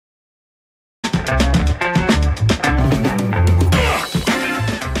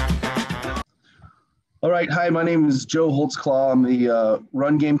All right. Hi, my name is Joe Holtzclaw. I'm the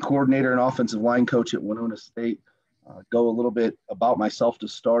run game coordinator and offensive line coach at Winona State. Go a little bit about myself to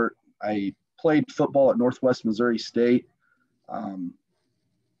start. I played football at Northwest Missouri State.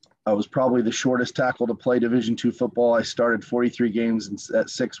 I was probably the shortest tackle to play Division II football. I started 43 games at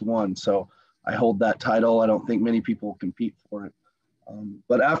 6'1", so I hold that title. I don't think many people compete for it.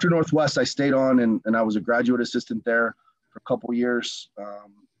 But after Northwest, I stayed on and I was a graduate assistant there for a couple years.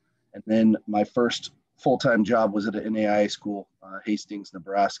 And then my first full-time job was at an NAIA school, Hastings,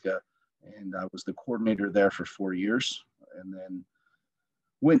 Nebraska, and I was the coordinator there for 4 years. And then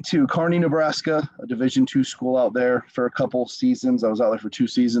went to Kearney, Nebraska, a Division II school out there for a couple seasons. I was out there for 2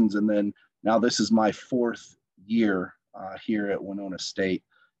 seasons, and then now this is my 4th year here at Winona State.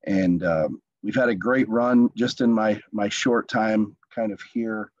 And we've had a great run just in my short time kind of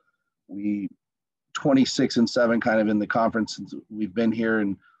here. We 26-7 kind of in the conference since we've been here,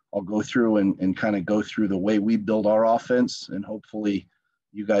 and I'll go through and kind of go through the way we build our offense, and hopefully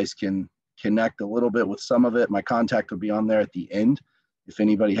you guys can connect a little bit with some of it. My contact will be on there at the end. If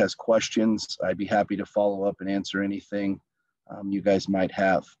anybody has questions, I'd be happy to follow up and answer anything you guys might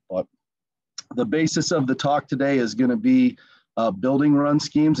have. But the basis of the talk today is going to be building run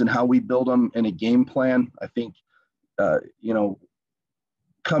schemes and how we build them in a game plan. I think,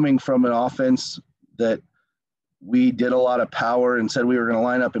 coming from an offense that we did a lot of power and said we were going to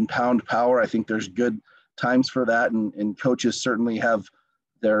line up and pound power, I think there's good times for that. And coaches certainly have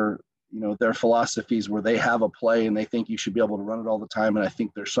their philosophies where they have a play and they think you should be able to run it all the time. And I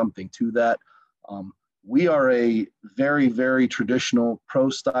think there's something to that. We are a very, very traditional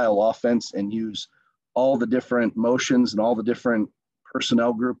pro style offense and use all the different motions and all the different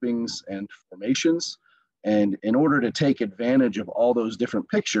personnel groupings and formations. And in order to take advantage of all those different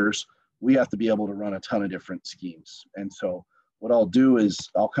pictures, we have to be able to run a ton of different schemes. And so what I'll do is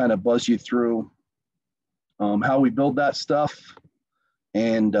I'll kind of buzz you through how we build that stuff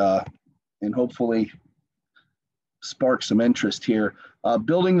and hopefully spark some interest here.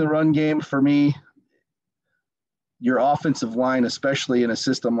 Building the run game for me, your offensive line, especially in a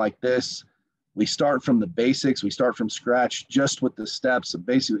system like this, we start from the basics. We start from scratch just with the steps.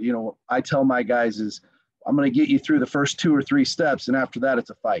 Basically, I tell my guys is I'm going to get you through the first 2 or 3 steps, and after that,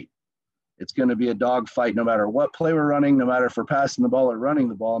 it's a fight. It's going to be a dog fight no matter what play we're running, no matter if we're passing the ball or running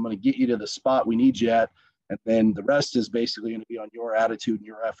the ball. I'm going to get you to the spot we need you at, and then the rest is basically going to be on your attitude and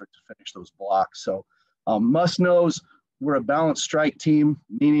your effort to finish those blocks. So must-knows, we're a balanced strike team,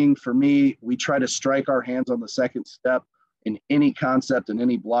 meaning for me, we try to strike our hands on the second step in any concept and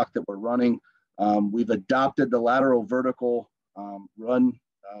any block that we're running. We've adopted the lateral vertical run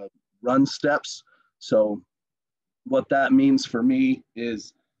steps. So what that means for me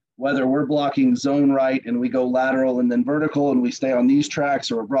is whether we're blocking zone right and we go lateral and then vertical and we stay on these tracks,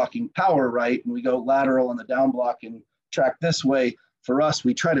 or we're blocking power right and we go lateral on the down block and track this way, for us,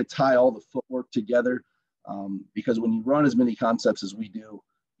 we try to tie all the footwork together because when you run as many concepts as we do,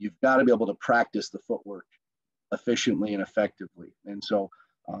 you've got to be able to practice the footwork efficiently and effectively. And so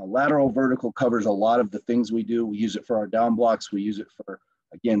lateral vertical covers a lot of the things we do. We use it for our down blocks. We use it for,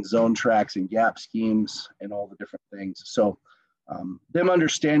 again, zone tracks and gap schemes and all the different things. So them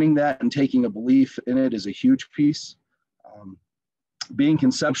understanding that and taking a belief in it is a huge piece. Being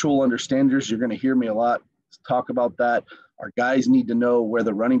conceptual understanders, you're going to hear me a lot talk about that. Our guys need to know where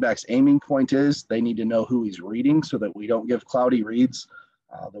the running back's aiming point is. They need to know who he's reading so that we don't give cloudy reads.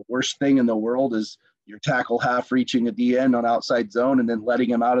 The worst thing in the world is your tackle half reaching a DN on outside zone and then letting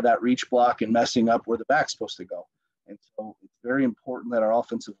him out of that reach block and messing up where the back's supposed to go. And so it's very important that our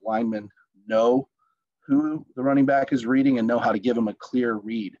offensive linemen know who the running back is reading and know how to give him a clear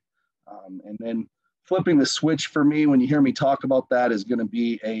read. And then flipping the switch for me, when you hear me talk about that, is going to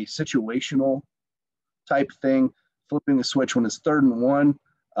be a situational type thing. Flipping the switch when it's 3rd and 1,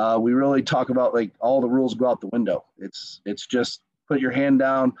 we really talk about like all the rules go out the window. It's just put your hand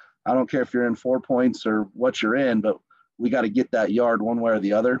down. I don't care if you're in 4 points or what you're in, but we got to get that yard one way or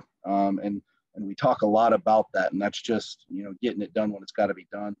the other. And we talk a lot about that, and that's just, getting it done when it's got to be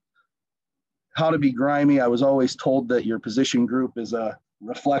done. How to be grimy. I was always told that your position group is a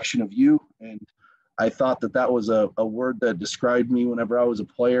reflection of you, and I thought that was a word that described me whenever I was a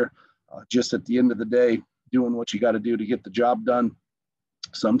player. Just at the end of the day, doing what you got to do to get the job done.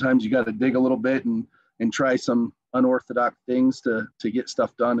 Sometimes you got to dig a little bit and try some unorthodox things to get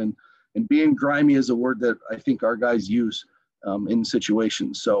stuff done. And being grimy is a word that I think our guys use in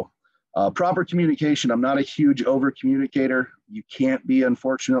situations. So proper communication. I'm not a huge over communicator. You can't be,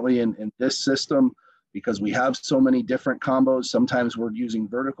 unfortunately, in this system. because we have so many different combos. Sometimes we're using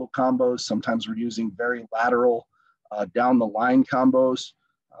vertical combos. Sometimes we're using very lateral down the line combos.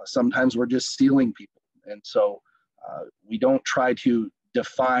 Sometimes we're just sealing people. And so we don't try to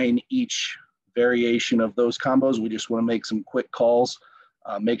define each variation of those combos. We just want to make some quick calls,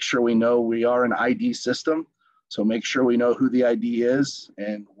 make sure we know we are an ID system. So make sure we know who the ID is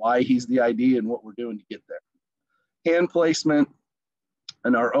and why he's the ID and what we're doing to get there. Hand placement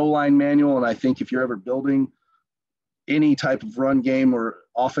and our O-line manual. And I think if you're ever building any type of run game or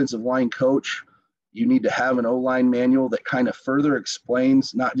offensive line coach, you need to have an O-line manual that kind of further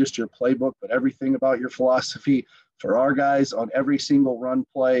explains not just your playbook, but everything about your philosophy. For our guys on every single run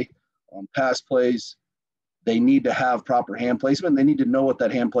play, on pass plays, they need to have proper hand placement. They need to know what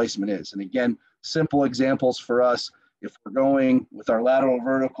that hand placement is. And again, simple examples for us, if we're going with our lateral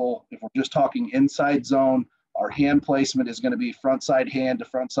vertical, if we're just talking inside zone, our hand placement is going to be front side hand to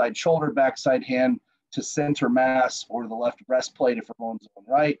front side shoulder, back side hand to center mass or the left breastplate if we're going zone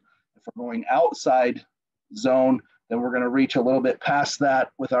right. If we're going outside zone, then we're going to reach a little bit past that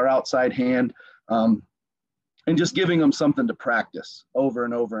with our outside hand, and just giving them something to practice over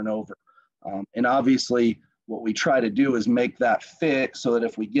and over and over. And obviously, what we try to do is make that fit so that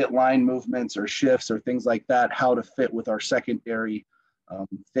if we get line movements or shifts or things like that, how to fit with our secondary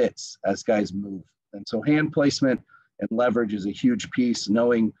fits as guys move. And so hand placement and leverage is a huge piece,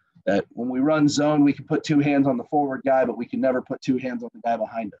 knowing that when we run zone, we can put two hands on the forward guy, but we can never put two hands on the guy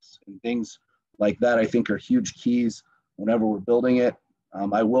behind us. And things like that, I think, are huge keys whenever we're building it.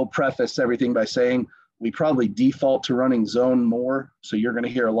 I will preface everything by saying we probably default to running zone more. So you're going to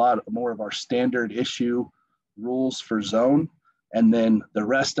hear a lot more of our standard issue rules for zone. And then the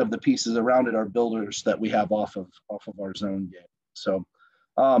rest of the pieces around it are builders that we have off of our zone game. So,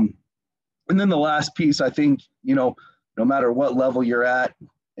 and then the last piece, I think, no matter what level you're at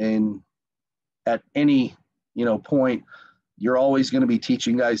and at any, point, you're always going to be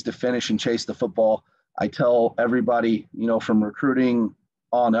teaching guys to finish and chase the football. I tell everybody, from recruiting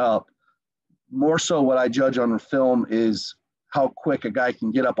on up, more so what I judge on film is how quick a guy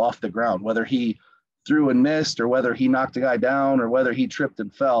can get up off the ground, whether he threw and missed or whether he knocked a guy down or whether he tripped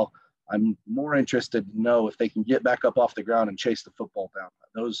and fell. I'm more interested to know if they can get back up off the ground and chase the football down.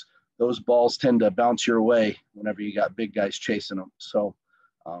 Those balls tend to bounce your way whenever you got big guys chasing them. So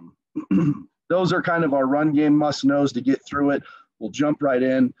those are kind of our run game must-knows to get through it. We'll jump right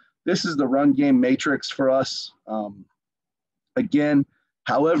in. This is the run game matrix for us. Again,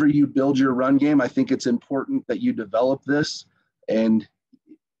 however you build your run game, I think it's important that you develop this. And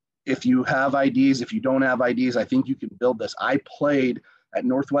if you have IDs, if you don't have IDs, I think you can build this. I played at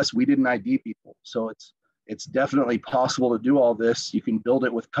Northwest. We didn't ID people. So it's definitely possible to do all this. You can build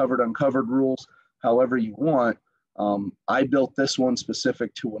it with covered, uncovered rules, however you want. I built this one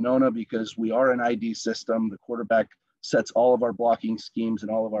specific to Winona because we are an ID system. The quarterback sets all of our blocking schemes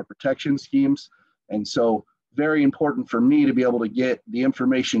and all of our protection schemes. And so very important for me to be able to get the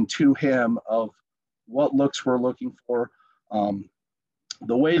information to him of what looks we're looking for.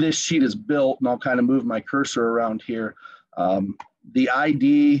 The way this sheet is built, and I'll kind of move my cursor around here, the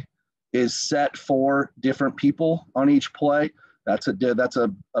ID is set for different people on each play. That's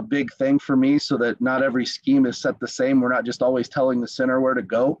a big thing for me so that not every scheme is set the same. We're not just always telling the center where to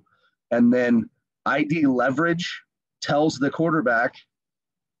go. And then ID leverage tells the quarterback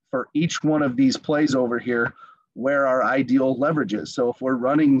for each one of these plays over here where our ideal leverage is. So if we're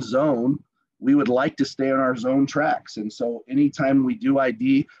running zone, we would like to stay on our zone tracks. And so anytime we do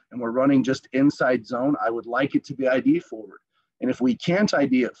ID and we're running just inside zone, I would like it to be ID forward. And if we can't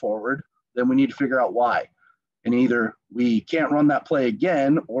ID it forward, then we need to figure out why. And either we can't run that play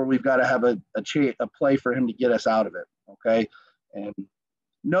again, or we've got to have a play for him to get us out of it, okay? And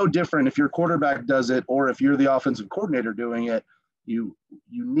no different if your quarterback does it or if you're the offensive coordinator doing it, you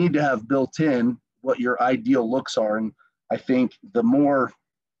need to have built in what your ideal looks are. And I think the more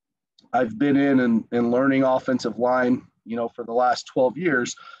I've been in and learning offensive line, for the last 12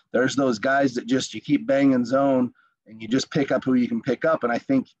 years, there's those guys that just, you keep banging zone and you just pick up who you can pick up. And I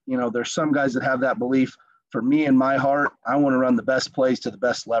think, there's some guys that have that belief. For me, in my heart, I want to run the best plays to the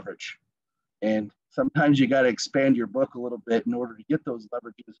best leverage. And sometimes you got to expand your book a little bit in order to get those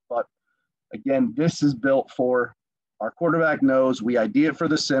leverages. But again, this is built for our quarterback knows we ID it for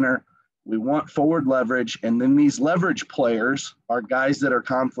the center. We want forward leverage. And then these leverage players are guys that are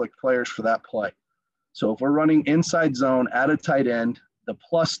conflict players for that play. So if we're running inside zone at a tight end, the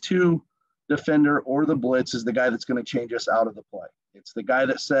 +2 defender or the blitz is the guy that's going to change us out of the play. It's the guy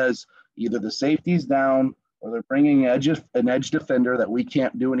that says either the safety's down or they're bringing an edge defender that we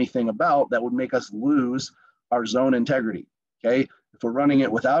can't do anything about that would make us lose our zone integrity, okay? If we're running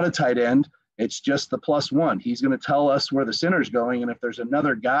it without a tight end It's just the +1. He's going to tell us where the center's going. And if there's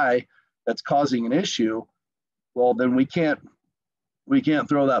another guy that's causing an issue, well, then we can't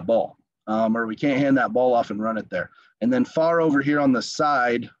throw that ball, or we can't hand that ball off and run it there. And then far over here on the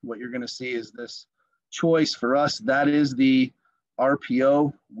side, what you're going to see is this choice for us. That is the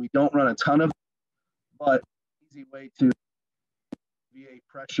RPO. We don't run a ton of it, but easy way to alleviate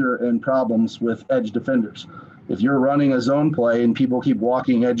pressure and problems with edge defenders. If you're running a zone play and people keep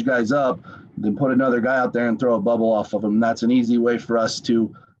walking edge guys up, then put another guy out there and throw a bubble off of them. That's an easy way for us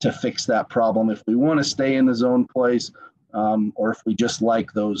to fix that problem if we want to stay in the zone plays, or if we just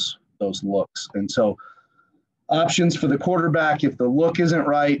like those looks. And so options for the quarterback, if the look isn't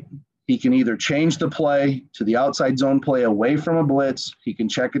right, he can either change the play to the outside zone play away from a blitz, he can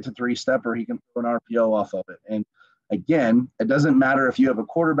check it to 3-step, or he can throw an RPO off of it. And again, it doesn't matter if you have a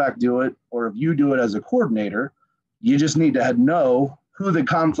quarterback do it or if you do it as a coordinator. You just need to know who the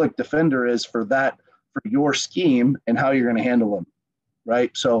conflict defender is for your scheme and how you're going to handle them, right?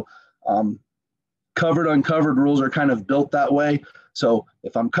 So covered, uncovered rules are kind of built that way. So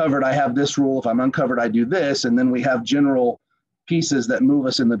if I'm covered, I have this rule. If I'm uncovered, I do this. And then we have general pieces that move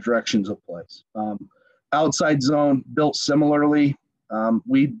us in the directions of plays. Outside zone built similarly.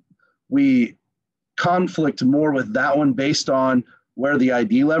 We conflict more with that one based on where the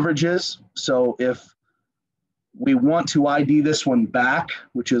ID leverage is. So if we want to ID this one back,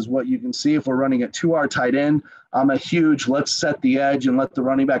 which is what you can see if we're running it to our tight end, I'm a huge let's set the edge and let the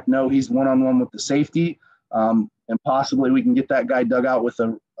running back know he's one-on-one with the safety, and possibly we can get that guy dug out with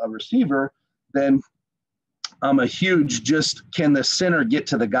a receiver. Then I'm a huge just can the center get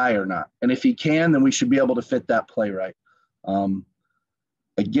to the guy or not? And if he can, then we should be able to fit that play right.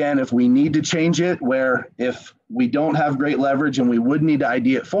 Again, if we need to change it, where if we don't have great leverage and we would need to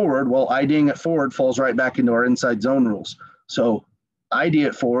ID it forward, well, IDing it forward falls right back into our inside zone rules. So ID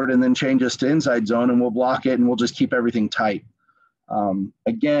it forward and then change us to inside zone, and we'll block it and we'll just keep everything tight.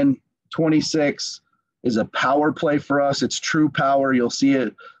 Again, 26 is a power play for us. It's true power. You'll see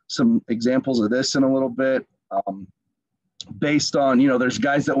it, some examples of this in a little bit. Based on, there's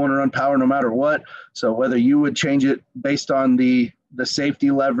guys that want to run power no matter what. So whether you would change it based on the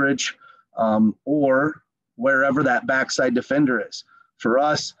safety leverage, or wherever that backside defender is. For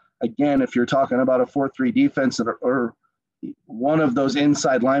us, again, if you're talking about a 4-3 defense or one of those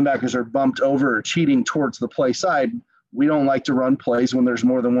inside linebackers are bumped over or cheating towards the play side, we don't like to run plays when there's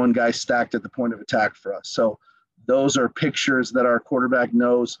more than one guy stacked at the point of attack for us. So those are pictures that our quarterback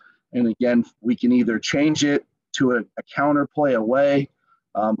knows. And again, we can either change it to a counter play away,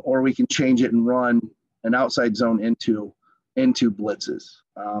 or we can change it and run an outside zone into blitzes.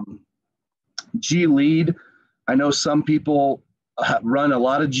 G lead, I know some people run a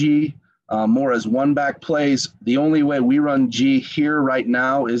lot of G, more as one-back plays. The only way we run G here right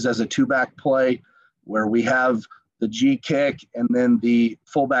now is as a two-back play, where we have the G kick and then the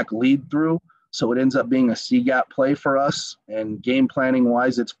fullback lead through. So it ends up being a C-gap play for us. And game planning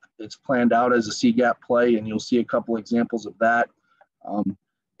wise, it's planned out as a C-gap play, and you'll see a couple examples of that.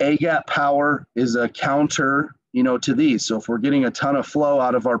 A-gap power is a counter, to these. So if we're getting a ton of flow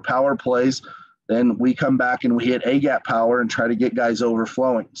out of our power plays, then we come back and we hit A-gap power and try to get guys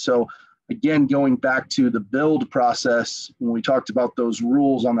overflowing. So again, going back to the build process, when we talked about those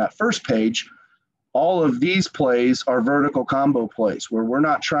rules on that first page, all of these plays are vertical combo plays where we're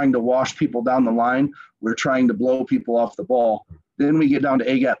not trying to wash people down the line. We're trying to blow people off the ball. Then we get down to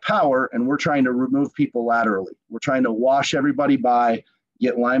A-gap power, and we're trying to remove people laterally. We're trying to wash everybody by,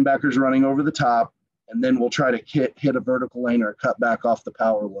 get linebackers running over the top, and then we'll try to hit a vertical lane or cut back off the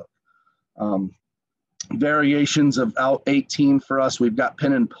power look. Variations of out 18 for us, we've got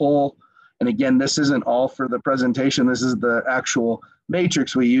pin and pull. And again, this isn't all for the presentation. This is the actual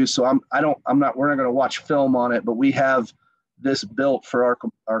matrix we use. So we're not going to watch film on it, but we have this built for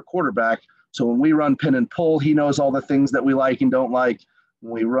our quarterback. So when we run pin and pull, he knows all the things that we like and don't like.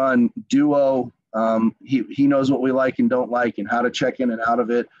 When we run duo, he knows what we like and don't like and how to check in and out of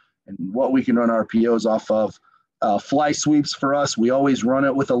it and what we can run RPOs off of. Fly sweeps for us, we always run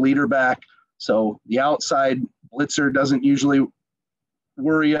it with a leader back. So the outside blitzer doesn't usually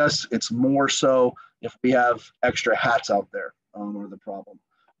worry us. It's more so if we have extra hats out there are the problem.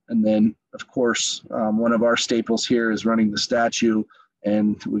 And then, of course, one of our staples here is running the statue,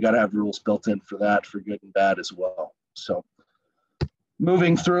 and we got to have rules built in for that, for good and bad as well. So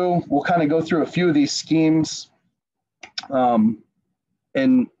moving through, we'll kind of go through a few of these schemes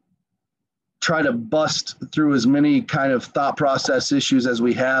and try to bust through as many kind of thought process issues as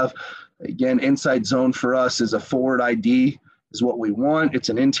we have. Again, inside zone for us is a forward ID is what we want. It's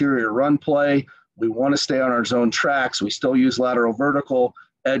an interior run play. We want to stay on our zone tracks. We still use lateral vertical.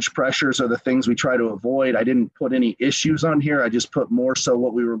 edge pressures are the things we try to avoid. I didn't put any issues on here. I just put more so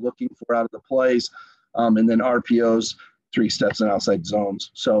what we were looking for out of the plays, and then RPOs, 3 steps and outside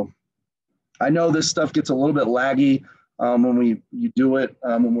zones. So I know this stuff gets a little bit laggy when you do it,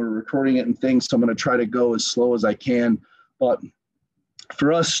 when we're recording it and things, so I'm going to try to go as slow as I can. But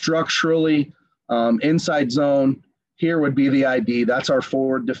for us structurally, inside zone, here would be the ID. That's our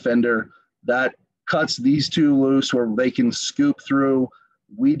forward defender. That cuts these two loose where they can scoop through.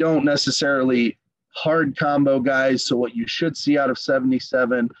 We don't necessarily hard combo guys, so what you should see out of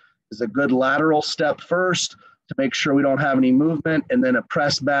 77 is a good lateral step first to make sure we don't have any movement, and then a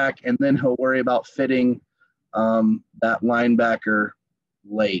press back, and then he'll worry about fitting that linebacker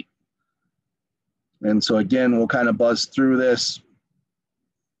late. And so again, we'll kind of buzz through this.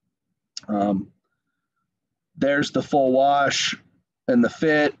 There's the full wash and the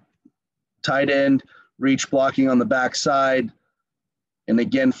fit, tight end, reach blocking on the backside. And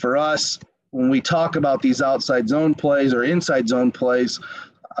again, for us, when we talk about these outside zone plays or inside zone plays,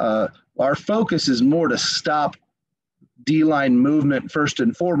 our focus is more to stop D-line movement first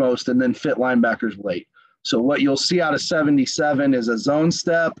and foremost, and then fit linebackers late. So what you'll see out of 77 is a zone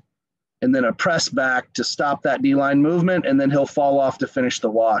step and then a press back to stop that D-line movement, and then he'll fall off to finish the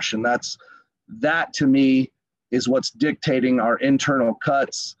wash. And that to me is what's dictating our internal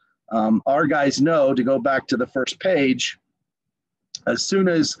cuts. Our guys know, to go back to the first page, as soon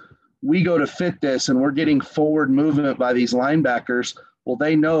as we go to fit this and we're getting forward movement by these linebackers, well,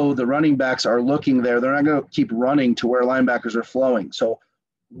 they know the running backs are looking there. They're not going to keep running to where linebackers are flowing. So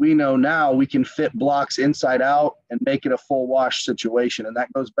we know now we can fit blocks inside out and make it a full wash situation. And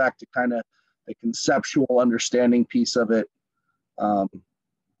that goes back to kind of the conceptual understanding piece of it, and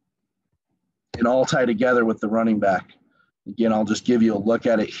all tie together with the running back. Again, I'll just give you a look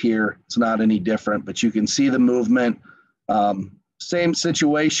at it here. It's not any different, but you can see the movement. Same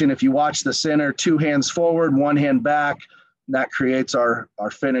situation. If you watch the center, 2 hands forward, 1 hand back, that creates our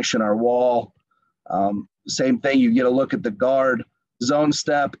finish and our wall. Same thing, you get a look at the guard, zone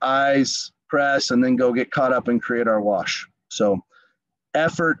step, eyes, press, and then go get caught up and create our wash. So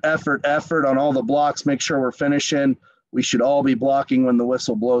effort on all the blocks. Make sure we're finishing. We should all be blocking when the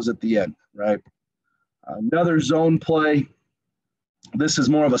whistle blows at the end, right? Another zone play. This is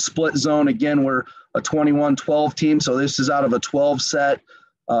more of a split zone. Again, we're a 21-12 team, so this is out of a 12 set,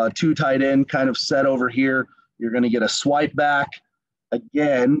 2 tight end kind of set over here. You're going to get a swipe back.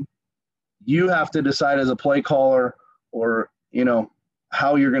 Again, you have to decide as a play caller, or,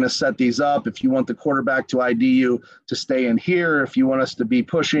 how you're going to set these up. If you want the quarterback to ID you to stay in here, if you want us to be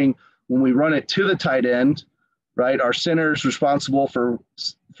pushing when we run it to the tight end, right? Our center is responsible for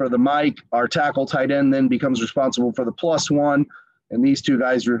the mic. Our tackle tight end then becomes responsible for the +1, and these 2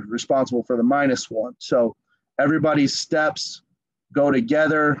 guys are responsible for the -1. So everybody's steps go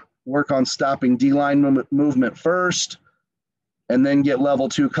together, work on stopping D-line movement first, and then get level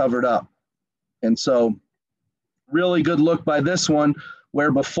 2 covered up. And so really good look by this one,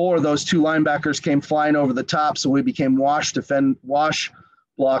 where before those 2 linebackers came flying over the top, so we became wash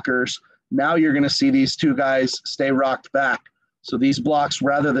blockers. Now you're going to see these 2 guys stay rocked back. So these blocks,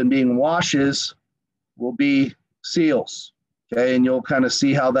 rather than being washes, will be seals. Okay, and you'll kind of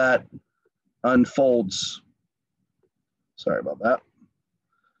see how that unfolds. Sorry about that.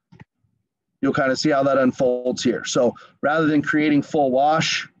 You'll kind of see how that unfolds here. So rather than creating full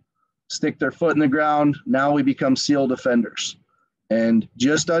wash, stick their foot in the ground, now we become seal defenders. And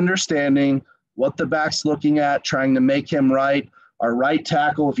just understanding what the back's looking at, trying to make him right. Our right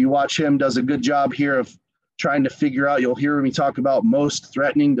tackle, if you watch him, does a good job here of trying to figure out, you'll hear me talk about most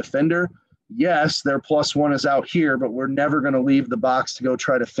threatening defender. Yes, their +1 is out here, but we're never going to leave the box to go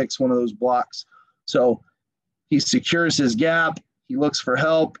try to fix one of those blocks. So he secures his gap. He looks for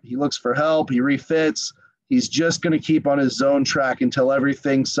help. He refits. He's just going to keep on his zone track until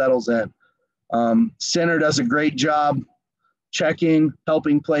everything settles in. Center does a great job checking,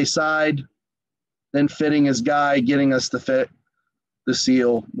 helping play side, then fitting his guy, getting us the fit, the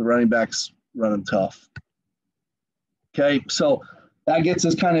seal. The running back's running tough. Okay, so that gets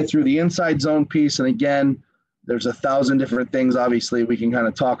us kind of through the inside zone piece. And again, there's 1,000 different things, obviously, we can kind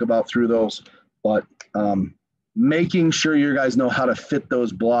of talk about through those. But making sure you guys know how to fit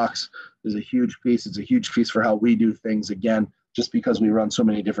those blocks is a huge piece. It's a huge piece for how we do things, again, just because we run so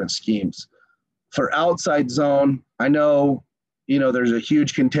many different schemes. For outside zone, I know, there's a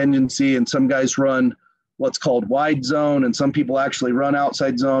huge contingency, and some guys run what's called wide zone, and some people actually run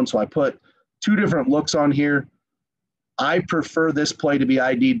outside zone. So I put 2 different looks on here. I prefer this play to be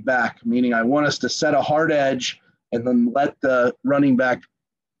ID'd back, meaning I want us to set a hard edge and then let the running back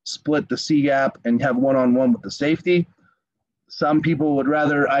split the C gap and have one-on-one with the safety. some people would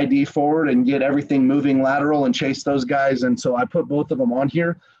rather ID forward and get everything moving lateral and chase those guys. And so I put both of them on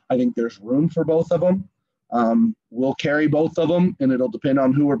here. I think there's room for both of them. We'll carry both of them, and it'll depend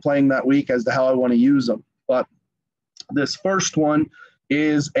on who we're playing that week as to how I want to use them. But this first one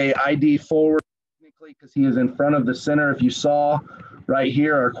is a ID forward technically because he is in front of the center. If you saw right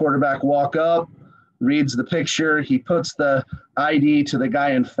here, our quarterback walk up, reads the picture. He puts the ID to the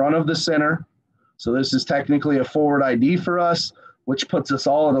guy in front of the center. So this is technically a forward ID for us, which puts us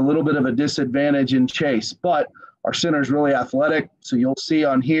all at a little bit of a disadvantage in chase. But our center is really athletic, so you'll see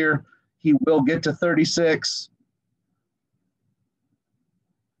on here, he will get to 36,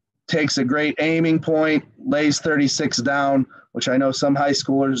 takes a great aiming point, lays 36 down, which I know some high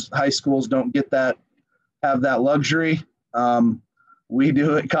schools don't get that, have that luxury. We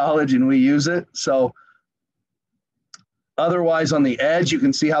do at college and we use it. So otherwise on the edge, you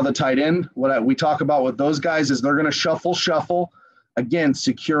can see how the tight end, we talk about with those guys is they're going to shuffle. Again,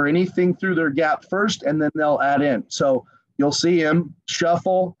 secure anything through their gap first, and then they'll add in. So you'll see him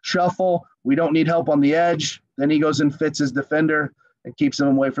shuffle. We don't need help on the edge. Then he goes and fits his defender and keeps him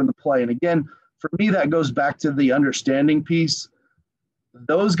away from the play. And again, for me, that goes back to the understanding piece.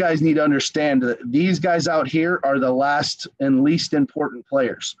 Those guys need to understand that these guys out here are the last and least important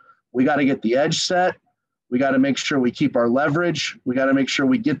players. We got to get the edge set. We got to make sure we keep our leverage. We got to make sure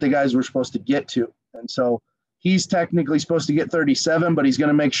we get the guys we're supposed to get to. And so he's technically supposed to get 37, but he's going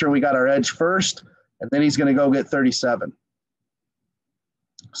to make sure we got our edge first, and then he's going to go get 37.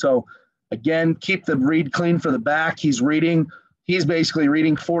 So again, keep the read clean for the back. He's basically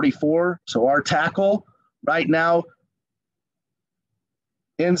reading 44. So our tackle right now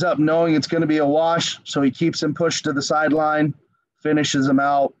ends up knowing it's going to be a wash. So he keeps him pushed to the sideline, finishes him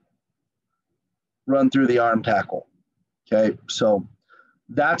out, run through the arm tackle. Okay. So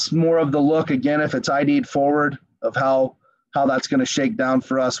that's more of the look, again, if it's ID'd forward, of how that's going to shake down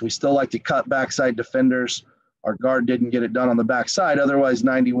for us. We still like to cut backside defenders. Our guard didn't get it done on the backside. Otherwise,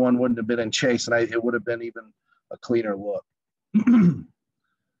 91 wouldn't have been in chase, and it would have been even a cleaner look.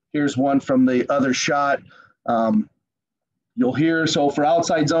 Here's one from the other shot. You'll hear, so for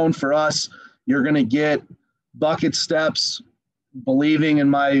outside zone for us, you're going to get bucket steps, believing in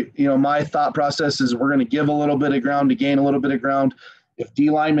my thought process is we're going to give a little bit of ground to gain a little bit of ground. If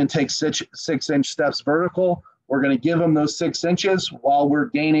D lineman takes 6-inch steps vertical, we're going to give them those 6 inches while we're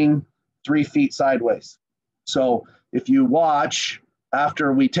gaining 3 feet sideways. So if you watch,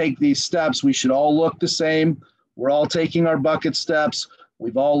 after we take these steps, we should all look the same. We're all taking our bucket steps.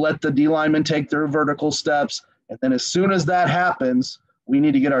 We've all let the D lineman take their vertical steps. And then as soon as that happens, we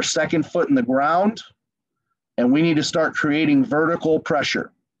need to get our second foot in the ground, and we need to start creating vertical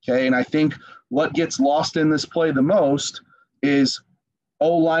pressure. Okay. And I think what gets lost in this play the most is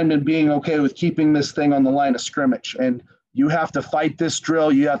O-lineman being okay with keeping this thing on the line of scrimmage. And you have to fight this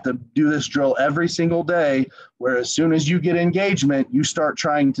drill. You have to do this drill every single day, where as soon as you get engagement, you start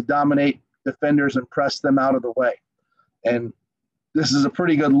trying to dominate defenders and press them out of the way. And this is a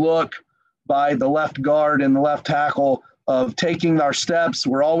pretty good look by the left guard and the left tackle of taking our steps.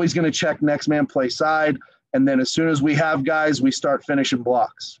 We're always going to check next man play side. And then as soon as we have guys, we start finishing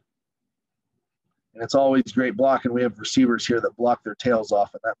blocks. And it's always great blocking. We have receivers here that block their tails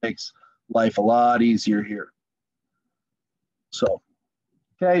off, and that makes life a lot easier here. So,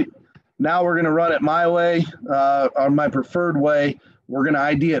 okay, now we're going to run it my way, or my preferred way. We're going to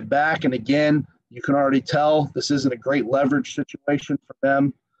ID it back. And again, you can already tell this isn't a great leverage situation for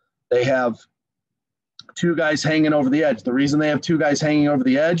them. They have 2 guys hanging over the edge. The reason they have 2 guys hanging over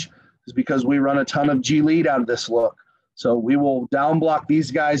the edge is because we run a ton of G lead out of this look. So we will down block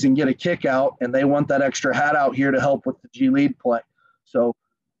these guys and get a kick out, and they want that extra hat out here to help with the G lead play. So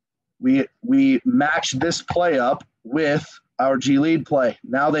we match this play up with our G lead play.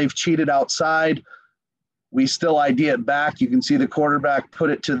 Now they've cheated outside. We still ID it back. You can see the quarterback put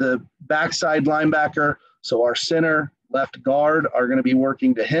it to the backside linebacker. So our center, left guard are going to be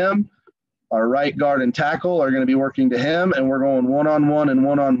working to him. Our right guard and tackle are going to be working to him, and we're going one-on-one and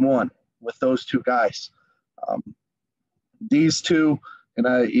one-on-one with those 2 guys. These 2, and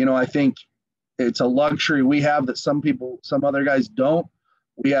I think it's a luxury we have that some other guys don't.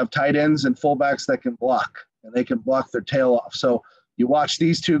 We have tight ends and fullbacks that can block, and they can block their tail off. So you watch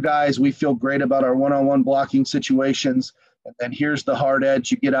these 2 guys, we feel great about our one-on-one blocking situations. And then here's the hard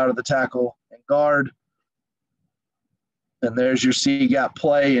edge. You get out of the tackle and guard. And there's your C-gap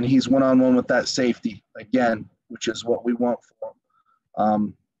play, and he's one-on-one with that safety again, which is what we want for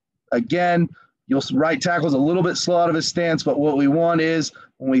him. Again, right tackle's a little bit slow out of his stance, but what we want is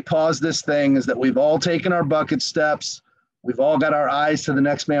when we pause this thing is that we've all taken our bucket steps. We've all got our eyes to the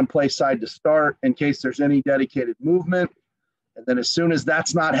next man play side to start in case there's any dedicated movement. And then as soon as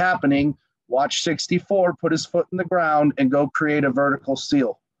that's not happening, watch 64 put his foot in the ground and go create a vertical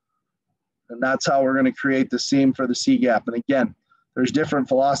seal. And that's how we're going to create the seam for the C gap. And again, there's different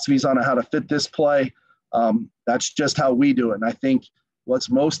philosophies on how to fit this play. That's just how we do it. And I think what's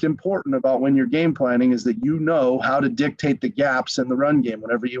most important about when you're game planning is that you know how to dictate the gaps in the run game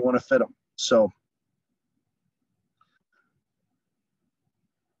whenever you want to fit them. So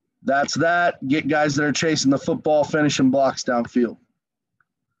that's that. Get guys that are chasing the football, finishing blocks downfield.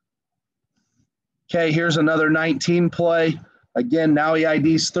 Okay, here's another 19 play. Again, now he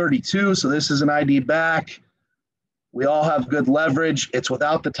IDs 32, so this is an ID back. We all have good leverage. It's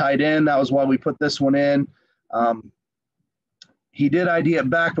without the tight end. That was why we put this one in. He did ID it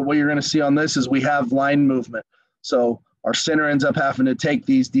back, but what you're going to see on this is we have line movement. So our center ends up having to take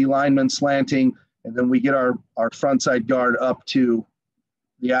these D linemen slanting, and then we get our front side guard up to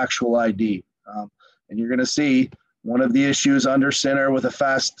the actual ID. And you're going to see one of the issues under center with a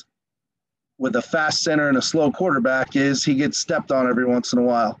fast center and a slow quarterback is he gets stepped on every once in a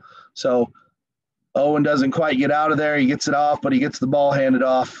while. So Owen doesn't quite get out of there. He gets it off, but he gets the ball handed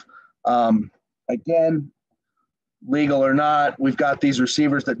off. Again, legal or not, we've got these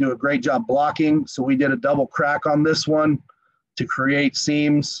receivers that do a great job blocking. So we did a double crack on this one to create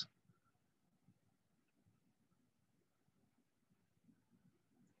seams.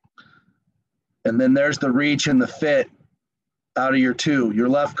 And then there's the reach and the fit out of your two, your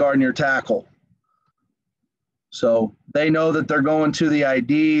left guard and your tackle. So they know that they're going to the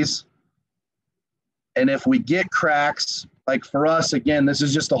IDs. And if we get cracks, like for us, again, this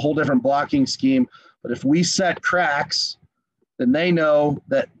is just a whole different blocking scheme. But if we set cracks, then they know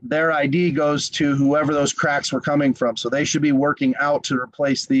that their ID goes to whoever those cracks were coming from. So they should be working out to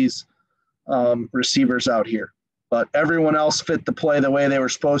replace these receivers out here. But everyone else fit the play the way they were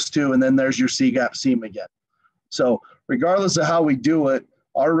supposed to, and then there's your C-gap seam again. So regardless of how we do it,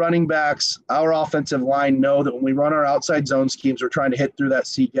 our running backs, our offensive line know that when we run our outside zone schemes, we're trying to hit through that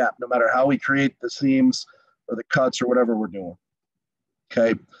C-gap, no matter how we create the seams or the cuts or whatever we're doing.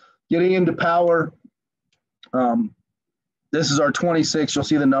 Okay, getting into power. This is our 26. You'll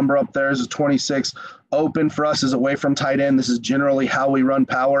see the number up there. This is 26. Open for us is away from tight end. This is generally how we run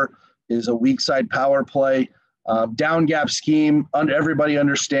power, is a weak side power play. Down gap scheme, under everybody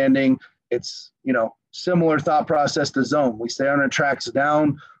understanding. It's, similar thought process to zone. We stay on our tracks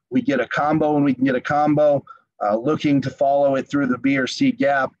down. We get a combo when we can get a combo, looking to follow it through the B or C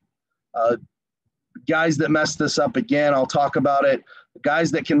gap. Guys that mess this up, again, I'll talk about it. The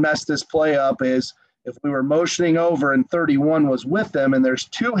guys that can mess this play up is if we were motioning over and 31 was with them and there's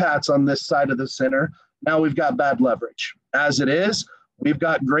two hats on this side of the center, now we've got bad leverage. As it is, we've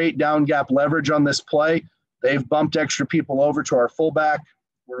got great down gap leverage on this play. They've bumped extra people over to our fullback.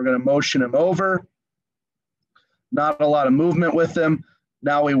 We're going to motion him over. Not a lot of movement with him.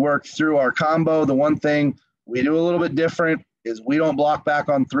 Now we work through our combo. The one thing we do a little bit different is we don't block back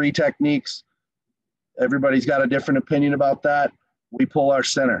on 3 techniques. Everybody's got a different opinion about that. We pull our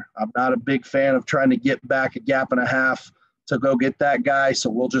center. I'm not a big fan of trying to get back a gap and a half to go get that guy, so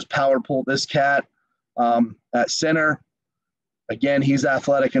we'll just power pull this cat at center. Again, he's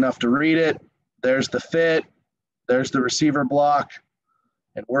athletic enough to read it. There's the fit. There's the receiver block.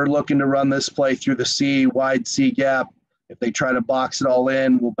 And we're looking to run this play through the C, wide C gap. If they try to box it all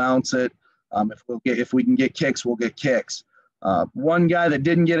in, we'll bounce it. If we can get kicks, we'll get kicks. One guy that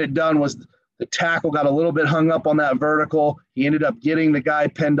didn't get it done was the tackle got a little bit hung up on that vertical. He ended up getting the guy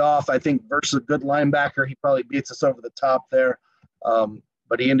pinned off. I think versus a good linebacker, he probably beats us over the top there.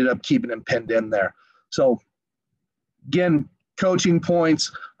 But he ended up keeping him pinned in there. So, again, coaching points,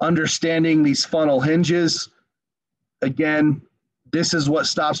 understanding these funnel hinges. Again, this is what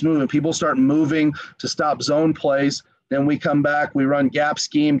stops moving. People start moving to stop zone plays. Then we come back, we run gap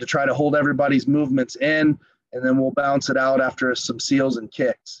scheme to try to hold everybody's movements in, and then we'll bounce it out after some seals and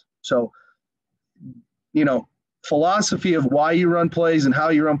kicks. So, philosophy of why you run plays and how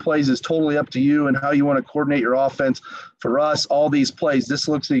you run plays is totally up to you and how you want to coordinate your offense. For us, all these plays, this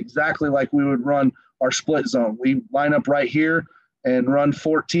looks exactly like we would run our split zone. We line up right here and run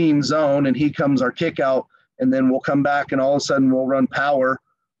 14 zone, and he comes our kick out. And then we'll come back and all of a sudden we'll run power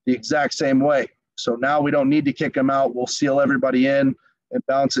the exact same way. So now we don't need to kick them out. We'll seal everybody in and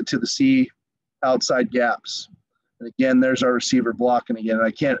bounce it to the C outside gaps. And again, there's our receiver block. And again, I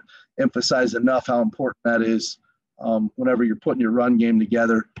can't emphasize enough how important that is whenever you're putting your run game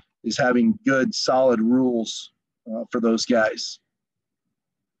together, is having good, solid rules for those guys.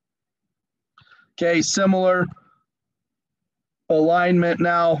 Okay, similar alignment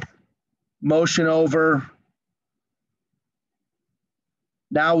now, motion over.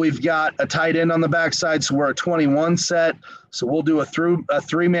 Now we've got a tight end on the backside, so we're a 21 set. So we'll do a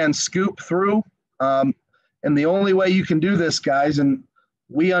three-man scoop through. And the only way you can do this, guys, and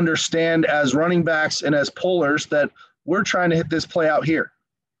we understand as running backs and as pullers that we're trying to hit this play out here,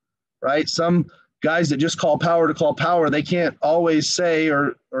 right? Some guys that just call power, they can't always say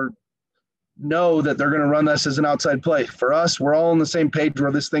or know that they're going to run this as an outside play. For us, we're all on the same page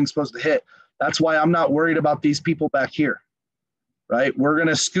where this thing's supposed to hit. That's why I'm not worried about these people back here. Right? We're going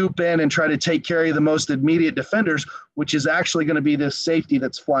to scoop in and try to take care of the most immediate defenders, which is actually going to be this safety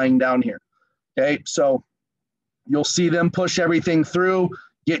that's flying down here. Okay, so you'll see them push everything through,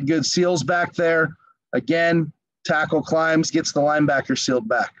 get good seals back there. Again, tackle climbs, gets the linebacker sealed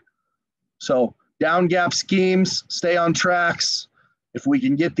back. So down gap schemes, stay on tracks. If we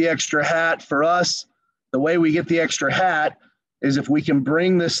can get the extra hat for us, the way we get the extra hat is if we can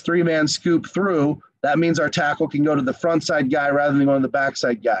bring this three-man scoop through. That means our tackle can go to the front side guy rather than going to the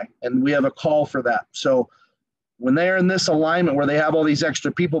backside guy. And we have a call for that. So when they're in this alignment where they have all these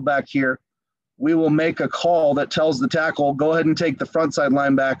extra people back here, we will make a call that tells the tackle, go ahead and take the front side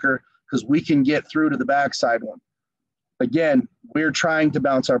linebacker because we can get through to the backside one. Again, we're trying to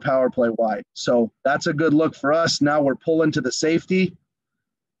bounce our power play wide. So that's a good look for us. Now we're pulling to the safety.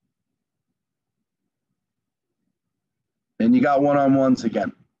 And you got one-on-ones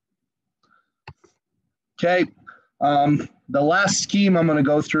again. Okay, the last scheme I'm going to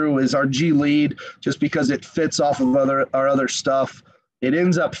go through is our G lead, just because it fits off of our other stuff. It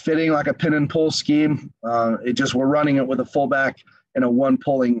ends up fitting like a pin and pull scheme. We're running it with a fullback and a one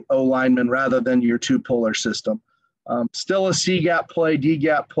pulling O lineman rather than your two puller system. Still a C gap play, D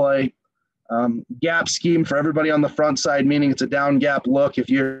gap play, gap scheme for everybody on the front side, meaning it's a down gap look.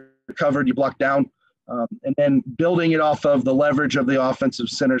 If you're covered, you block down, and then building it off of the leverage of the offensive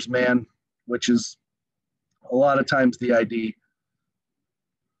center's man, which is a lot of times the ID.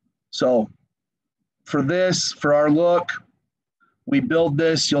 So for our look, we build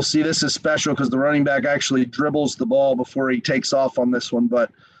this. You'll see this is special because the running back actually dribbles the ball before he takes off on this one.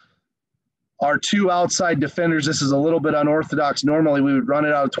 But our two outside defenders, this is a little bit unorthodox. Normally we would run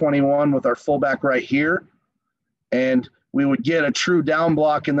it out of 21 with our fullback right here. And we would get a true down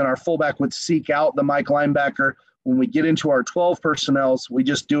block, and then our fullback would seek out the Mike linebacker. When we get into our 12 personnels, we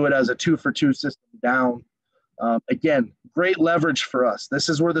just do it as a 2-for-2 system down. Again, great leverage for us. This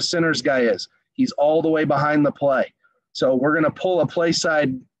is where the center's guy is. He's all the way behind the play. So we're going to pull a play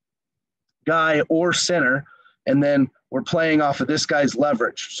side guy or center, and then we're playing off of this guy's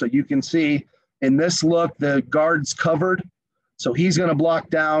leverage. So you can see in this look, the guard's covered. So he's going to block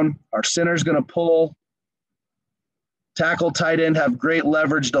down. Our center's going to pull. Tackle, tight end have great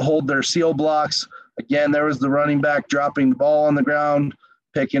leverage to hold their seal blocks. Again, there was the running back dropping the ball on the ground,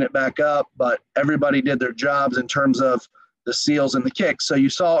 picking it back up, but everybody did their jobs in terms of the seals and the kicks. So you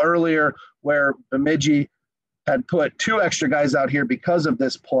saw earlier where Bemidji had put two extra guys out here because of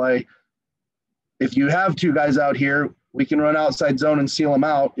this play. If you have two guys out here, we can run outside zone and seal them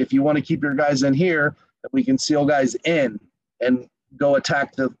out. If you want to keep your guys in here, we can seal guys in and go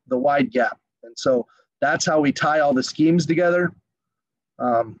attack the wide gap. And so that's how we tie all the schemes together.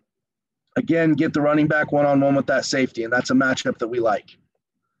 Again, get the running back one-on-one with that safety, and that's a matchup that we like,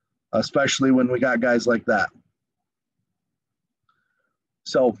 especially when we got guys like that.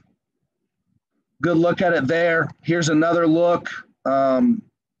 So good look at it there. Here's another look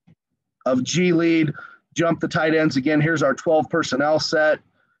of G lead. Jump the tight ends again. Here's our 12 personnel set.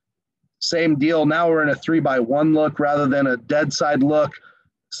 Same deal. Now we're in a 3-by-1 look rather than a dead side look.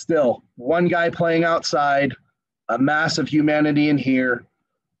 Still, one guy playing outside, a massive humanity in here.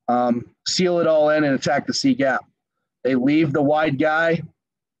 Seal it all in and attack the C gap. They leave the wide guy.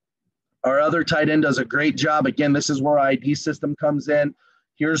 Our other tight end does a great job. Again, this is where our ID system comes in.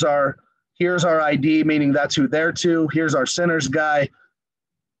 Here's our ID, meaning that's who they're to. Here's our center's guy.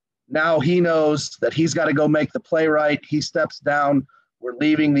 Now he knows that he's got to go make the play right. He steps down. We're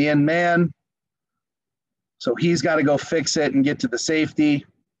leaving the end man. So he's got to go fix it and get to the safety,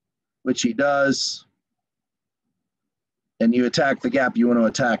 which he does. And you attack the gap you want to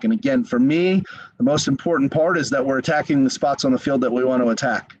attack. And again, for me, the most important part is that we're attacking the spots on the field that we want to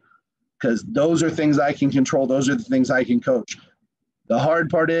attack, because those are things I can control. Those are the things I can coach. The hard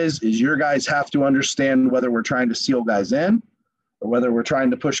part is your guys have to understand whether we're trying to seal guys in or whether we're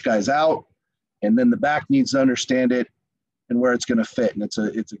trying to push guys out. And then the back needs to understand it and where it's going to fit. And it's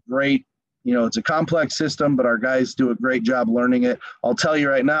a great, it's a complex system, but our guys do a great job learning it. I'll tell you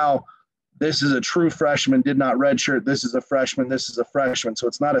right now, this is a true freshman, did not redshirt. This is a freshman. This is a freshman. So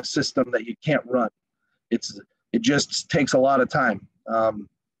it's not a system that you can't run. It just takes a lot of time.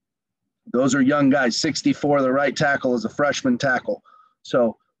 Those are young guys. 64, the right tackle is a freshman tackle.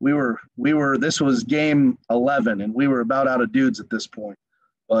 So this was game 11, and we were about out of dudes at this point.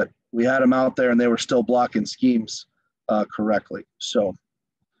 But we had them out there, and they were still blocking schemes correctly. So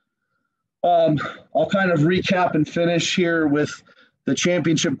I'll kind of recap and finish here with the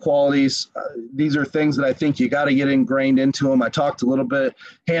championship qualities. These are things that I think you got to get ingrained into them. I talked a little bit,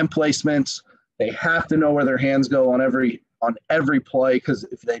 hand placements. They have to know where their hands go on every play, because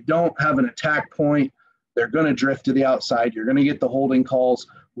if they don't have an attack point, they're going to drift to the outside. You're going to get the holding calls.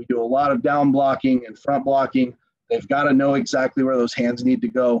 We do a lot of down blocking and front blocking. They've got to know exactly where those hands need to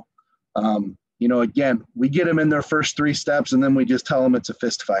go. Again, we get them in their first 3 steps, and then we just tell them it's a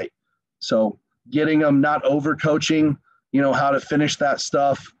fist fight. So getting them, not over coaching, how to finish that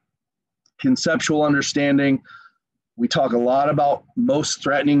stuff, conceptual understanding. We talk a lot about most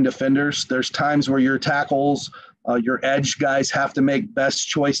threatening defenders. There's times where your tackles, your edge guys have to make best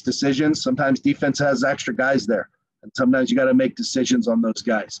choice decisions. Sometimes defense has extra guys there, and sometimes you got to make decisions on those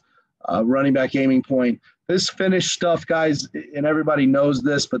guys. Running back aiming point. This finish stuff, guys, and everybody knows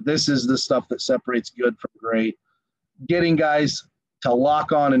this, but this is the stuff that separates good from great. Getting guys to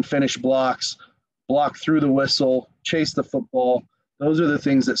lock on and finish blocks, block through the whistle, chase the football. Those are the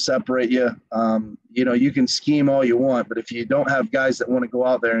things that separate you. You can scheme all you want, but if you don't have guys that want to go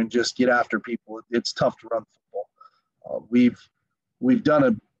out there and just get after people, it's tough to run football. We've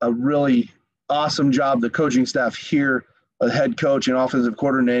done a really awesome job. The coaching staff here, a head coach and offensive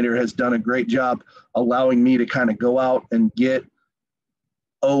coordinator, has done a great job allowing me to kind of go out and get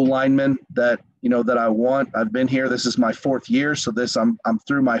linemen that I want. I've been here. This is my 4th year, so I'm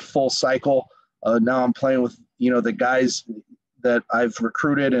through my full cycle. Now I'm playing with the guys that I've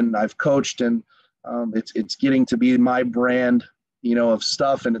recruited and I've coached, and it's getting to be my brand of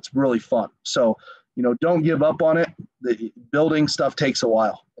stuff, and it's really fun. So don't give up on it. The building stuff takes a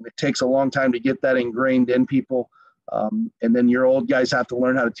while, and it takes a long time to get that ingrained in people. And then your old guys have to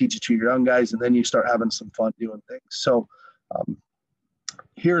learn how to teach it to your young guys, and then you start having some fun doing things. So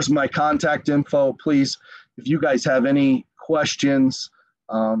here's my contact info. Please, if you guys have any questions,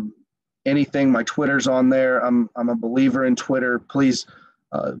 anything, my Twitter's on there. I'm a believer in Twitter. Please,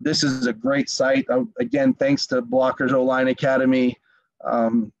 this is a great site. Again, thanks to Blockers O-Line Academy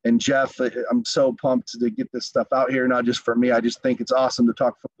and Jeff. I'm so pumped to get this stuff out here, not just for me. I just think it's awesome to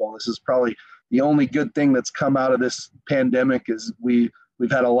talk football. This is probably the only good thing that's come out of this pandemic is we've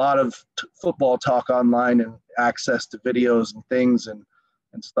had a lot of football talk online and access to videos and things and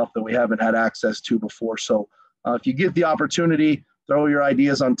stuff that we haven't had access to before. So if you get the opportunity, throw your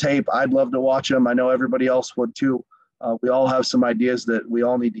ideas on tape. I'd love to watch them. I know everybody else would too. We all have some ideas that we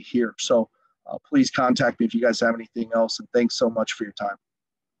all need to hear. So please contact me if you guys have anything else. And thanks so much for your time.